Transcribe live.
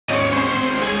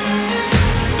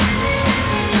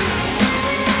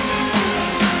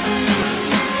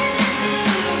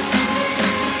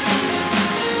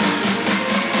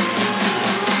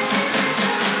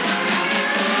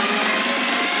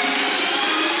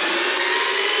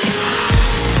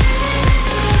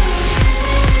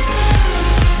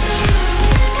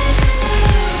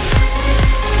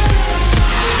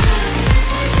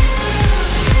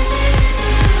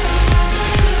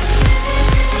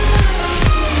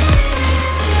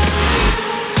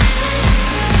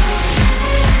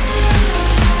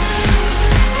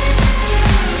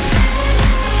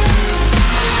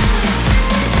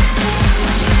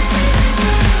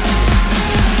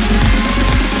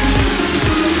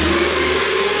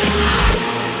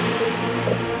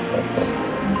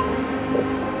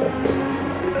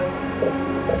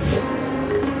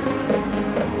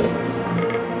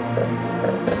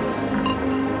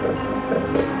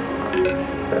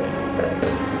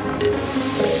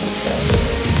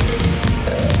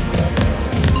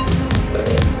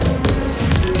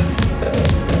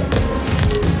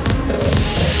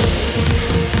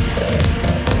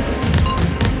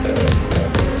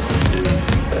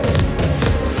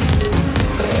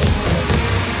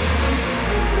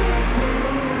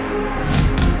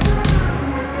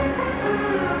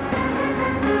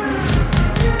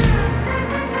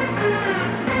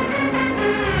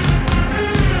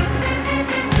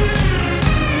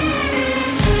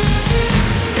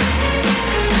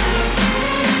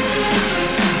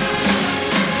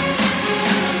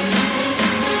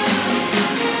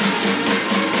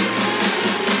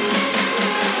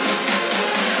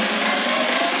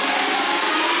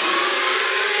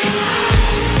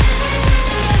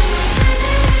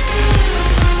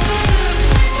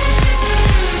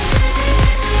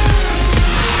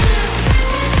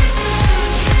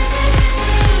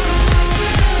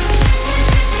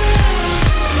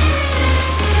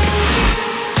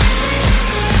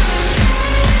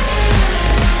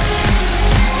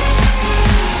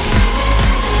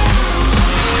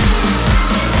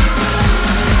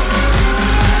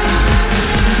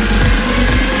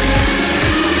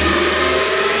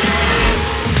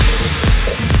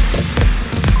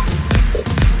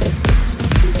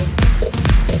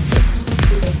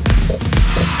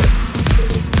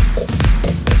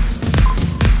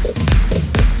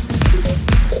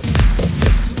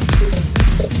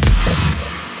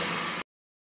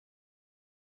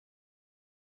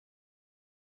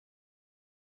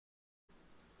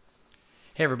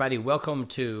Hey everybody, welcome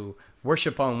to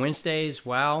Worship on Wednesdays.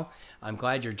 Wow, I'm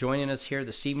glad you're joining us here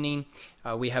this evening.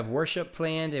 We have worship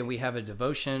planned and we have a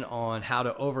devotion on how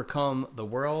to overcome the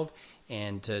world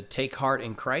and to take heart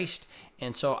in Christ.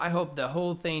 And so I hope the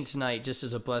whole thing tonight just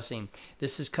is a blessing.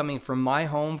 This is coming from my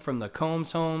home, from the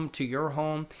Combs home to your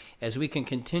home, as we can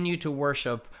continue to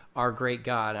worship our great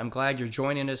God. I'm glad you're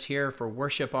joining us here for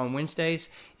Worship on Wednesdays.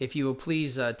 If you will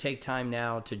please take time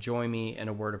now to join me in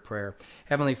a word of prayer.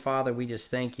 Heavenly Father, we just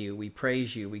thank you. We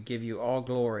praise you. We give you all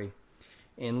glory.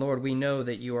 And Lord, we know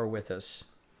that you are with us.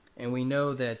 And we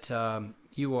know that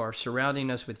you are surrounding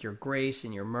us with your grace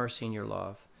and your mercy and your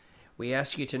love. We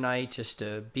ask you tonight just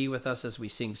to be with us as we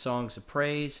sing songs of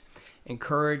praise.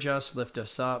 Encourage us, lift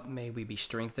us up. May we be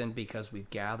strengthened because we've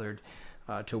gathered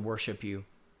to worship you.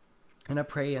 And I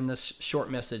pray in this short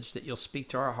message that you'll speak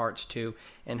to our hearts too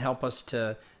and help us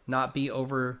to not be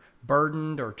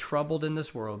overburdened or troubled in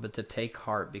this world, but to take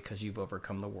heart because you've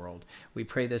overcome the world. We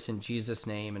pray this in Jesus'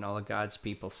 name, and all of God's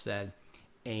people said,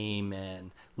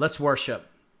 amen. Let's worship.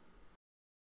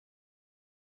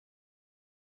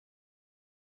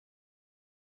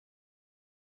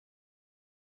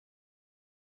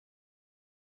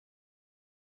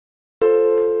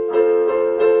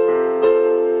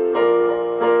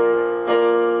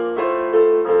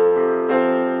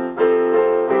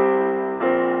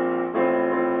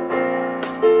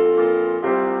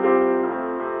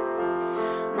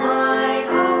 My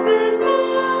hope is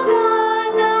built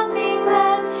on nothing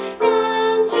less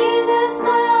than Jesus.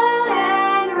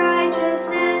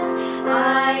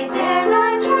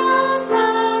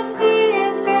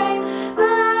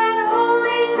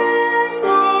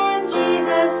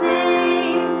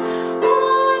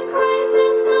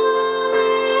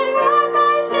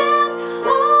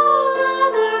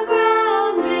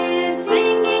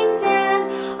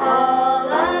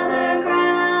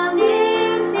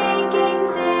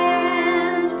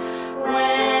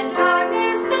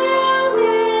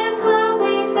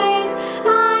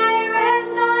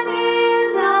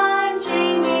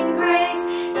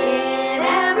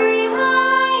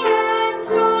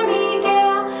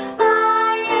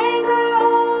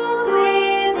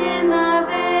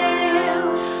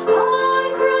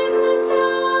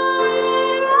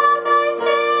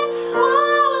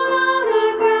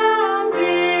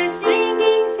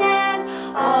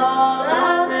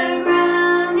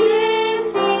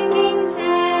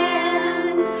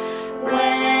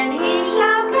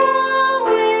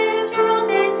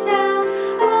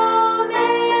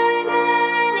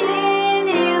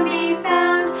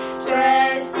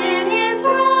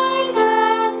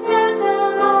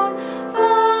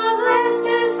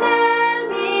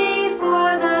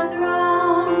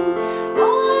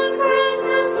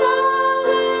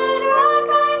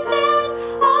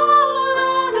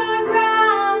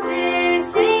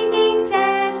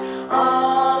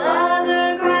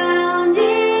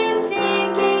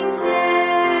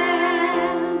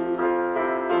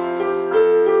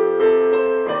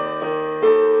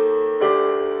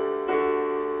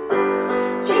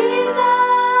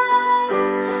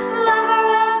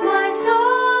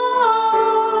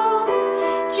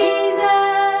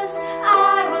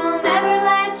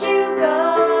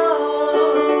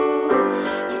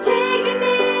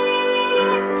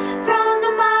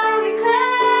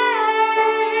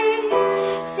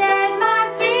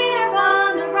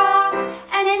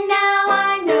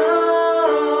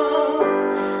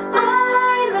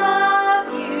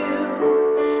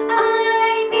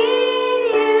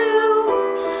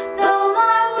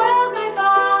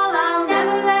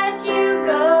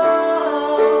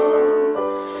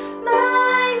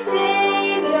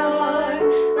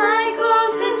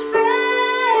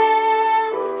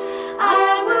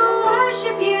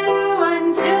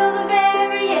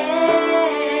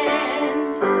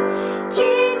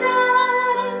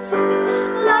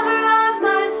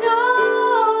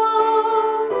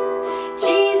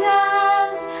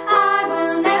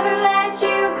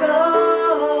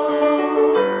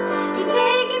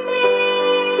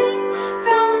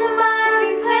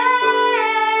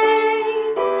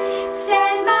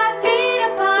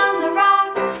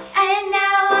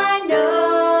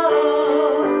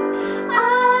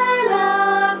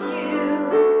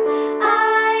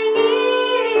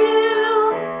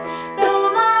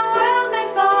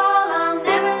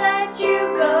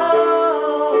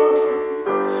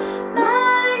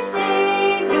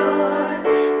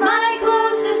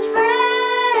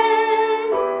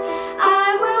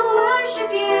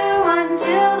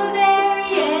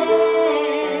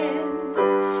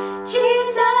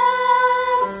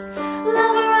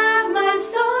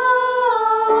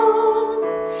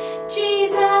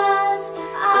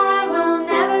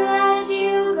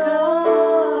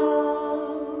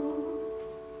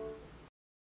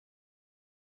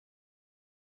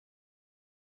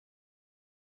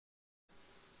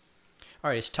 All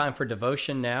right, it's time for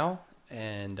devotion now,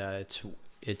 and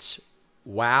it's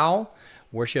Wow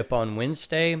Worship on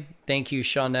Wednesday. Thank you,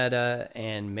 Shawnetta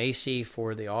and Macy,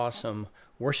 for the awesome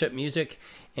worship music.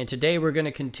 And today we're going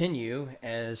to continue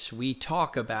as we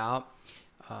talk about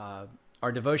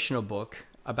our devotional book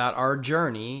about our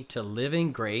journey to live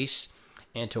in grace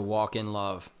and to walk in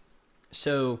love.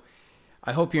 So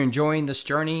I hope you're enjoying this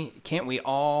journey. Can't we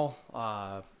all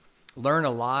learn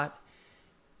a lot?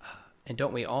 And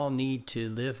don't we all need to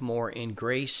live more in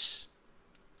grace?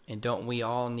 And don't we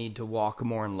all need to walk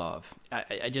more in love?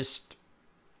 I just,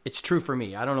 it's true for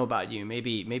me. I don't know about you. Maybe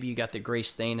you got the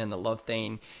grace thing and the love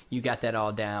thing. You got that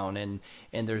all down and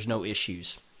there's no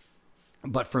issues.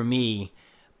 But for me,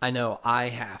 I know I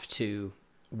have to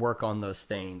work on those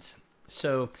things.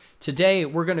 So today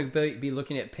we're going to be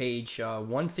looking at page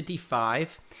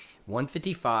 155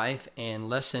 and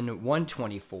lesson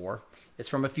 124. It's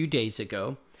from a few days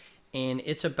ago. And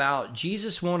it's about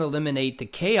Jesus won't eliminate the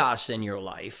chaos in your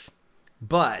life,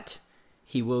 but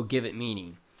he will give it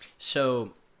meaning.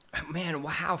 So, man,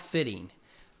 how fitting.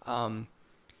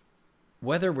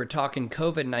 Whether we're talking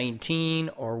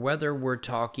COVID-19 or whether we're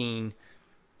talking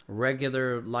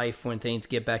regular life when things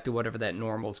get back to whatever that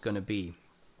normal is going to be,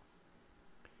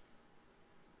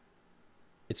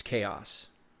 it's chaos.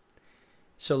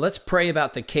 So let's pray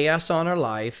about the chaos in our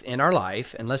life,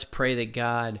 and let's pray that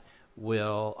God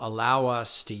will allow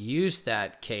us to use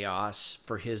that chaos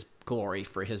for his glory,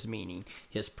 for his meaning,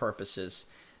 his purposes.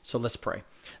 So let's pray.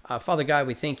 Father God,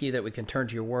 we thank you that we can turn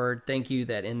to your word. Thank you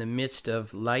that in the midst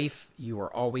of life, you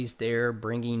are always there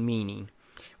bringing meaning.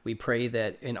 We pray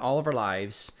that in all of our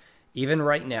lives, even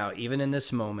right now, even in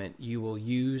this moment, you will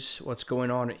use what's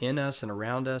going on in us and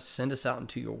around us, send us out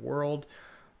into your world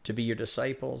to be your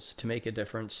disciples, to make a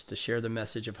difference, to share the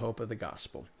message of hope of the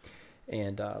gospel.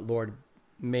 And Lord,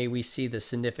 may we see the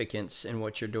significance in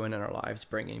what you're doing in our lives,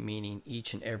 bringing meaning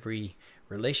each and every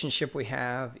relationship we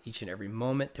have, each and every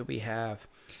moment that we have.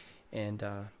 And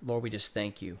Lord, we just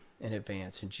thank you in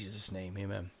advance. In Jesus' name,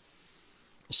 amen.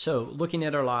 So looking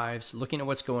at our lives, looking at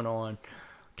what's going on,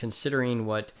 considering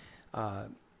what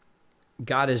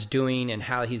God is doing and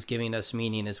how he's giving us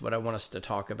meaning is what I want us to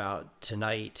talk about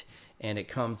tonight. And it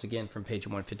comes again from page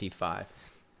 155.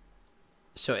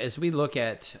 So as we look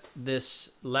at this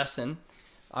lesson,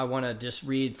 I want to just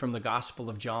read from the Gospel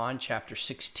of John, chapter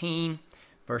 16,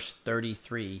 verse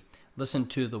 33. Listen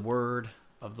to the word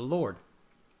of the Lord.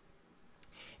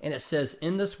 And it says,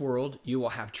 "In this world you will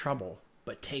have trouble,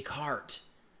 but take heart.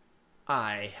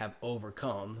 I have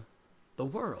overcome the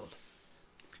world."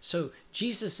 So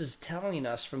Jesus is telling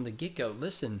us from the get-go,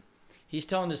 listen, he's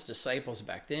telling his disciples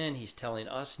back then, he's telling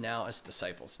us now as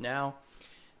disciples now,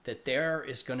 that there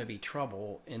is going to be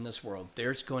trouble in this world.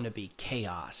 There's going to be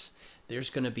chaos. There's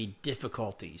going to be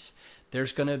difficulties.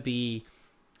 There's going to be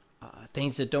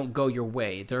things that don't go your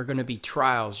way. There are going to be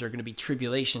trials. There are going to be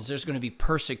tribulations. There's going to be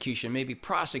persecution, maybe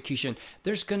prosecution.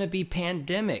 There's going to be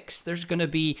pandemics. There's going to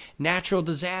be natural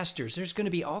disasters. There's going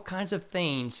to be all kinds of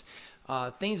things.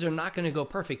 Things are not going to go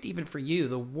perfect, even for you.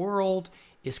 The world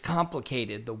is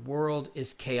complicated. The world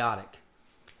is chaotic.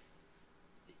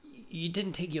 It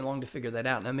didn't take you long to figure that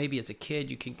out. Now, maybe as a kid,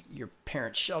 your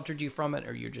parents sheltered you from it,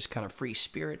 or you're just kind of free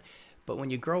spirit. But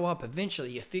when you grow up, eventually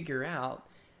you figure out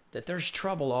that there's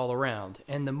trouble all around.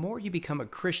 And the more you become a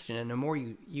Christian and the more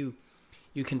you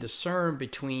can discern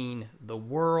between the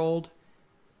world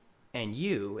and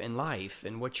you in life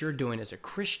and what you're doing as a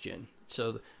Christian.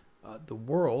 So the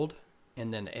world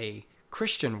and then a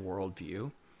Christian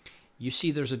worldview, you see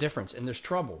there's a difference and there's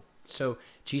trouble. So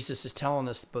Jesus is telling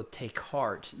us both take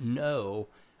heart, know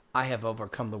I have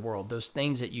overcome the world. Those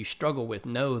things that you struggle with,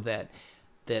 know that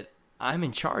I'm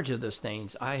in charge of those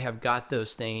things. I have got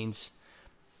those things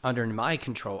under my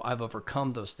control. I've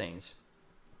overcome those things.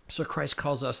 So Christ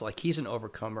calls us, like he's an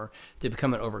overcomer, to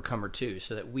become an overcomer too,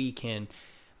 so that we can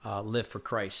live for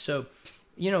Christ. So,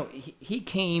 he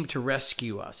came to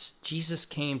rescue us. Jesus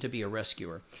came to be a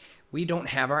rescuer. We don't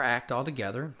have our act all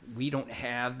together. We don't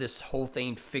have this whole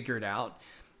thing figured out.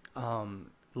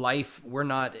 Life, we're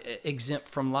not exempt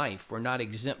from life. We're not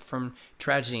exempt from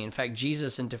tragedy. In fact,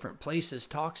 Jesus in different places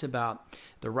talks about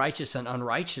the righteous and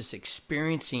unrighteous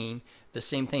experiencing the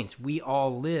same things. We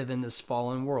all live in this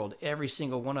fallen world. Every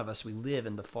single one of us, we live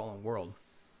in the fallen world.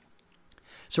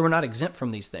 So we're not exempt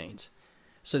from these things.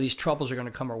 So these troubles are going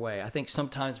to come our way. I think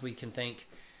sometimes we can think,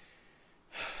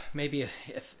 maybe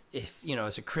if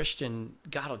as a Christian,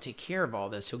 God will take care of all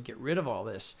this. He'll get rid of all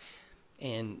this.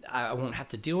 and I won't have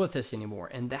to deal with this anymore.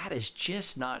 And that is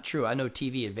just not true. I know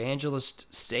TV evangelists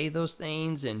say those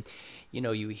things, and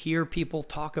you hear people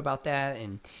talk about that,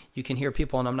 and you can hear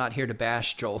people, and I'm not here to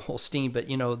bash Joel Holstein, but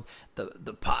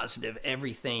the positive,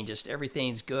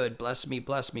 everything's good, bless me,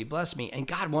 bless me, bless me. And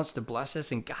God wants to bless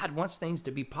us, and God wants things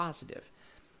to be positive.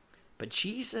 But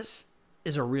Jesus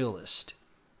is a realist,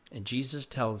 and Jesus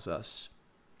tells us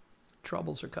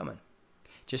troubles are coming.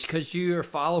 Just because you're a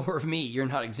follower of me, you're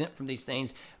not exempt from these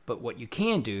things. But what you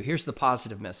can do, here's the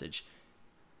positive message: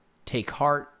 take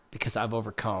heart, because I've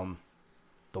overcome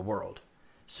the world.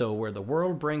 So where the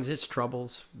world brings its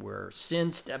troubles, where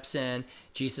sin steps in,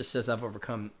 Jesus says, I've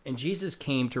overcome. And Jesus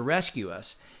came to rescue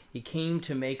us. He came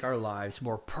to make our lives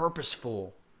more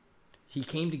purposeful. He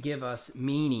came to give us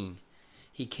meaning.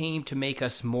 He came to make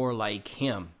us more like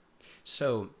him.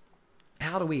 So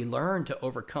how do we learn to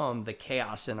overcome the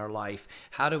chaos in our life?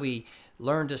 How do we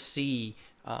learn to see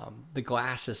the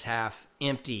glass is half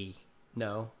empty?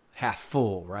 No, half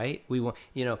full, right? We want,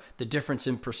 the difference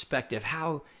in perspective.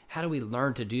 How do we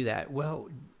learn to do that? Well,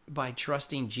 by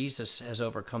trusting Jesus has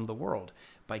overcome the world,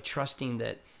 by trusting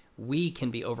that we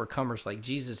can be overcomers like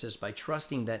Jesus is, by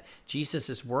trusting that Jesus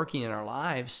is working in our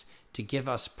lives to give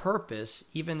us purpose,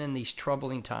 even in these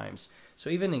troubling times. So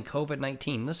even in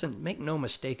COVID-19, listen, make no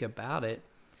mistake about it,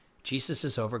 Jesus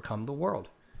has overcome the world.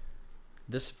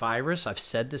 This virus, I've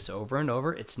said this over and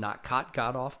over, it's not caught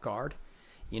God off guard.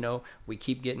 We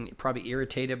keep getting probably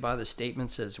irritated by the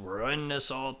statement says, we're in this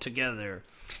all together.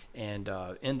 And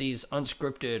in these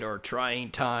unscripted or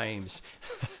trying times.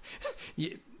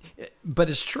 But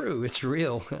it's true. It's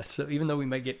real. So even though we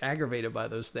may get aggravated by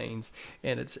those things,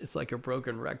 and it's like a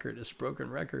broken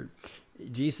record,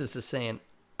 Jesus is saying,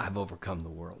 I've overcome the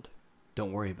world.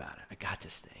 Don't worry about it. I got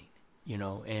this thing,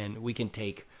 and we can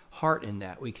take heart in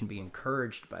that. We can be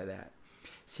encouraged by that.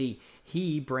 See,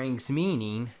 he brings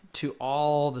meaning to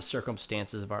all the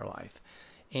circumstances of our life.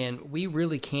 And we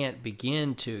really can't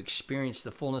begin to experience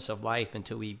the fullness of life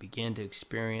until we begin to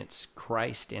experience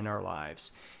Christ in our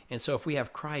lives. And so if we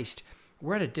have Christ,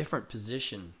 we're at a different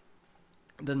position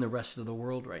than the rest of the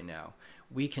world right now.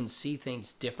 We can see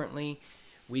things differently.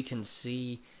 We can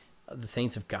see the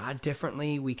things of God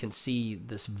differently. We can see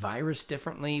this virus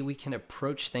differently. We can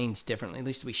approach things differently. At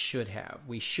least we should have.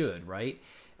 We should, right?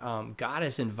 God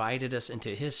has invited us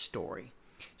into his story.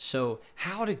 So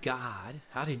how did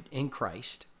in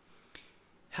Christ,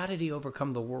 how did he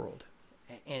overcome the world?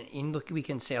 And look, we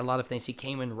can say a lot of things. He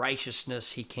came in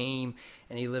righteousness. He came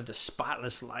and he lived a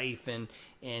spotless life and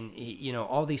he,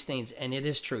 all these things. And it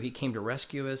is true. He came to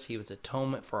rescue us. He was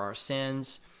atonement for our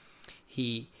sins.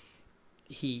 He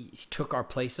took our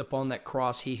place upon that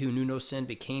cross. He who knew no sin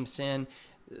became sin.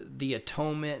 The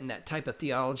atonement and that type of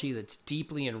theology that's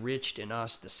deeply enriched in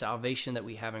us, the salvation that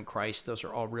we have in Christ, those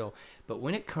are all real. But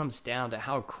when it comes down to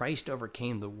how Christ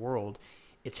overcame the world,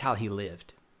 it's how he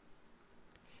lived.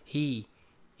 He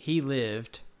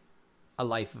lived a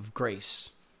life of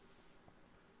grace.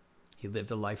 He lived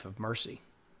a life of mercy.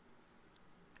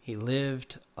 He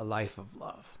lived a life of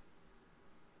love.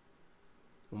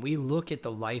 When we look at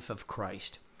the life of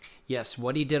Christ, yes,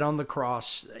 what he did on the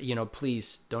cross,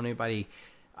 please don't anybody,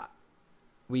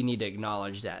 we need to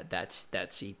acknowledge that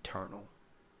that's eternal.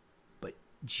 But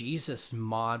Jesus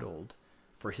modeled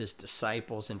for his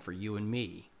disciples and for you and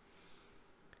me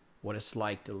what it's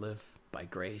like to live by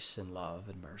grace and love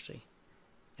and mercy.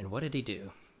 And what did he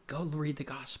do? Go read the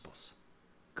Gospels.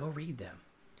 Go read them.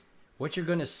 What you're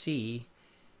going to see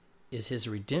is his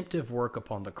redemptive work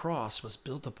upon the cross was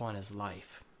built upon his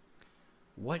life.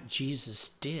 What Jesus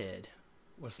did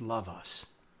was love us.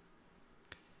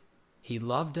 He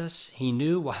loved us. He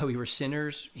knew while we were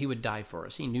sinners, he would die for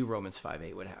us. He knew Romans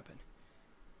 5:8 would happen.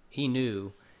 He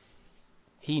knew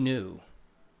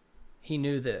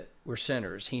that we're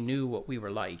sinners. He knew what we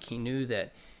were like. He knew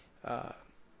that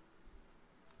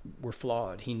we're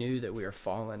flawed. He knew that we are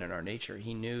fallen in our nature.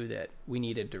 He knew that we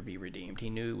needed to be redeemed. He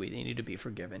knew we needed to be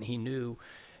forgiven. He knew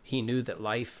that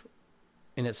life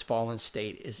in its fallen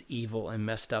state is evil and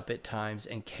messed up at times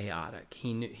and chaotic.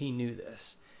 He knew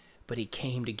this, but he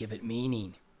came to give it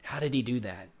meaning. How did he do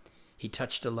that? He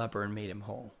touched a leper and made him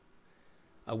whole.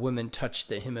 A woman touched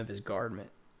the hem of his garment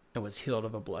and was healed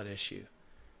of a blood issue.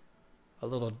 A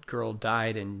little girl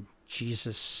died and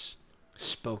Jesus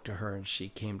spoke to her and she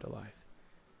came to life.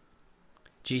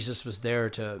 Jesus was there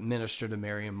to minister to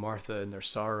Mary and Martha in their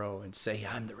sorrow and say,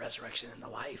 I'm the resurrection and the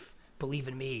life. Believe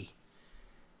in me.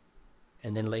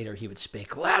 And then later he would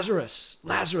speak, Lazarus,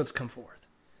 come forth.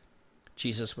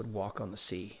 Jesus would walk on the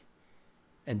sea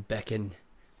and beckon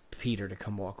Peter to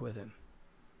come walk with him.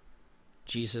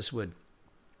 Jesus would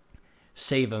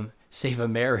save a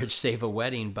marriage, save a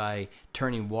wedding by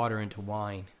turning water into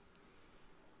wine.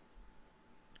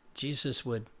 Jesus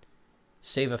would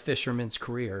save a fisherman's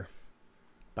career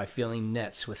by filling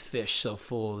nets with fish so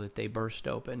full that they burst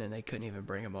open and they couldn't even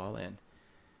bring them all in.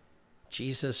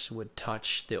 Jesus would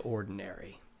touch the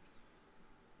ordinary,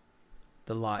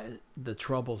 the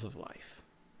troubles of life,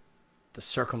 the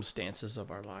circumstances of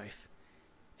our life,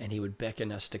 and he would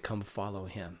beckon us to come follow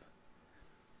him.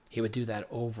 He would do that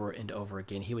over and over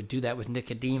again. He would do that with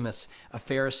Nicodemus, a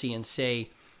Pharisee, and say,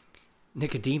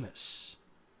 Nicodemus,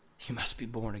 you must be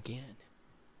born again.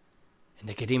 And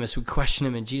Nicodemus would question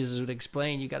him, and Jesus would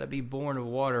explain, you got to be born of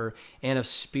water and of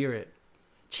spirit.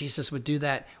 Jesus would do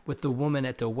that with the woman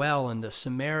at the well and the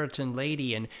Samaritan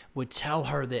lady, and would tell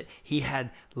her that he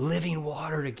had living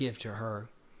water to give to her.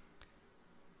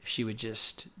 If she would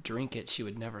just drink it, she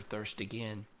would never thirst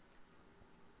again.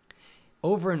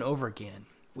 Over and over again,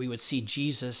 we would see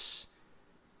Jesus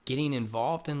getting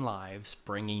involved in lives,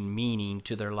 bringing meaning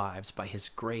to their lives by his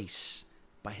grace,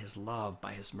 by his love,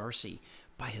 by his mercy,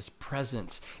 by his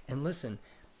presence. And listen,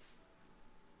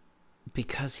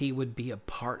 because he would be a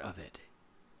part of it.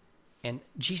 And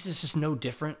Jesus is no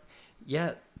different.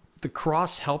 Yeah, the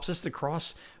cross helps us. The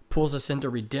cross pulls us into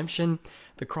redemption.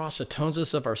 The cross atones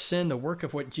us of our sin. The work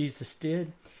of what Jesus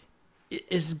did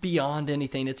is beyond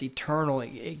anything. It's eternal.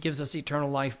 It gives us eternal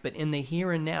life. But in the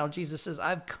here and now, Jesus says,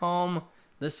 I've come.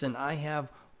 Listen, I have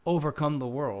overcome the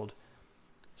world.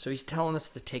 So he's telling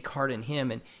us to take heart in him,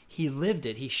 and he lived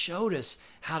it. He showed us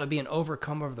how to be an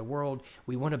overcomer of the world.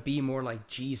 We want to be more like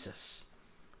Jesus.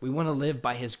 We want to live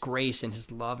by his grace and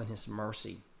his love and his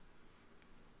mercy.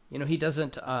 You know, he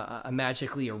doesn't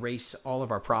magically erase all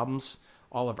of our problems,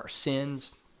 all of our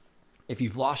sins. If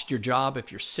you've lost your job,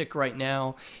 if you're sick right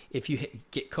now, if you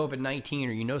get COVID-19,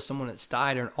 or you know someone that's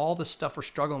died, and all the stuff we're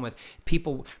struggling with,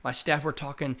 people, my staff were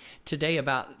talking today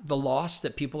about the loss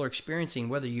that people are experiencing,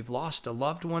 whether you've lost a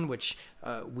loved one, which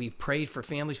we've prayed for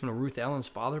families when Ruth Ellen's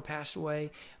father passed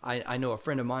away. I know a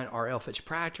friend of mine, R.L.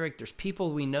 Fitzpatrick. There's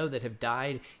people we know that have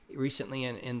died recently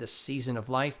in this season of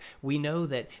life. We know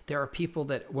that there are people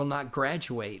that will not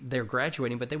graduate. They're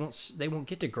graduating, but they won't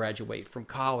get to graduate from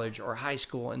college or high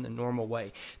school in the normal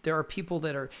way. There are people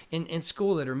that are in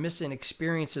school that are missing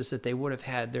experiences that they would have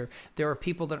had. There are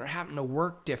people that are having to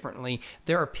work differently.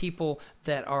 There are people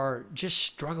that are just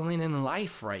struggling in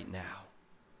life right now.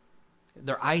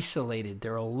 They're isolated,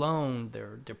 they're alone,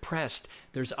 they're depressed.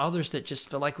 There's others that just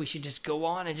feel like we should just go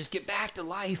on and just get back to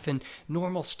life and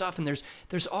normal stuff. And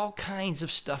there's all kinds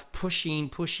of stuff pushing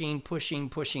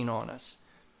on us.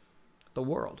 The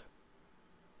world,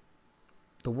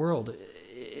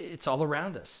 it's all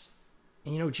around us.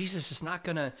 And you know, Jesus is not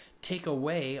going to take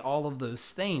away all of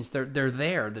those things. They're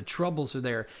there. The troubles are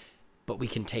there. But we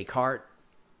can take heart.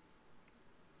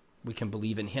 We can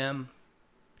believe in him.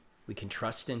 We can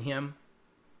trust in him.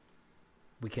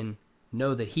 We can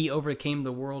know that he overcame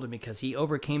the world, and because he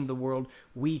overcame the world,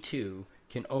 we too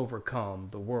can overcome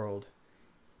the world.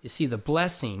 You see, the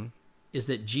blessing is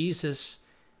that Jesus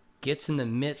gets in the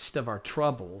midst of our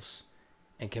troubles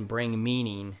and can bring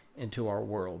meaning into our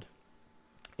world.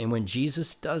 And when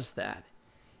Jesus does that,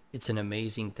 it's an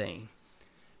amazing thing.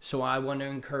 So I want to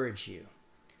encourage you.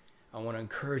 I want to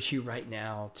encourage you right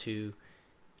now to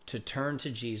turn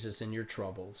to Jesus in your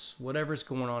troubles, whatever's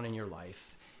going on in your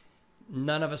life.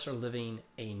 None of us are living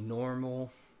a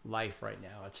normal life right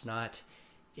now. It's not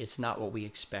what we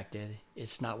expected.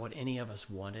 It's not what any of us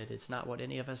wanted. It's not what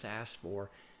any of us asked for,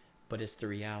 but it's the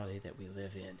reality that we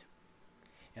live in.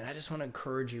 And I just want to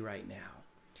encourage you right now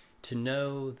to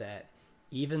know that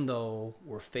even though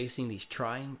we're facing these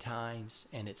trying times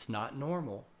and it's not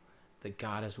normal, that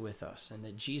God is with us, and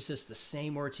that Jesus, the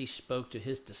same words he spoke to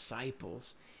his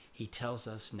disciples, he tells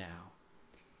us now.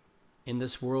 In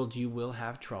this world you will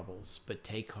have troubles, but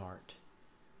take heart.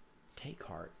 Take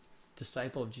heart.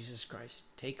 Disciple of Jesus Christ,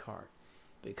 take heart,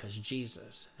 because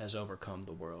Jesus has overcome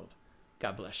the world.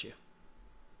 God bless you.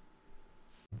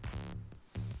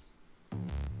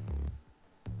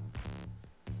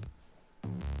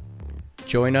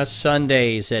 Join us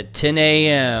Sundays at 10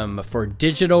 a.m. for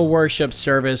digital worship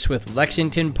service with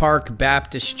Lexington Park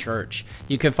Baptist Church.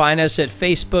 You can find us at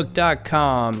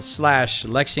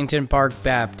facebook.com/Lexington Park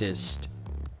Baptist.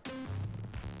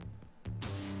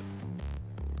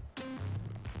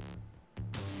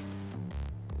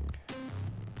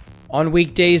 On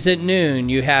weekdays at noon,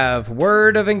 you have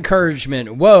Word of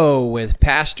Encouragement, Whoa, with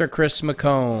Pastor Chris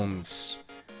McCombs.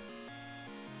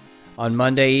 On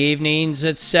Monday evenings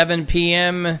at 7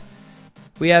 p.m.,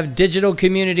 we have digital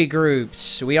community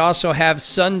groups. We also have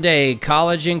Sunday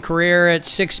College and Career at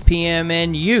 6 p.m.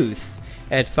 and Youth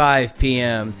at 5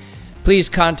 p.m. Please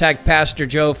contact Pastor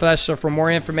Joe Fessler for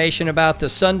more information about the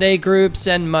Sunday groups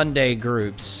and Monday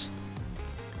groups.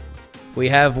 We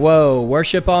have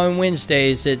worship on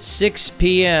Wednesdays at 6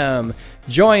 p.m.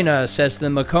 Join us as the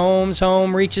McCombs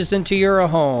home reaches into your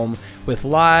home with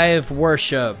live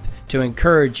worship to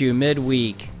encourage you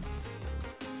midweek.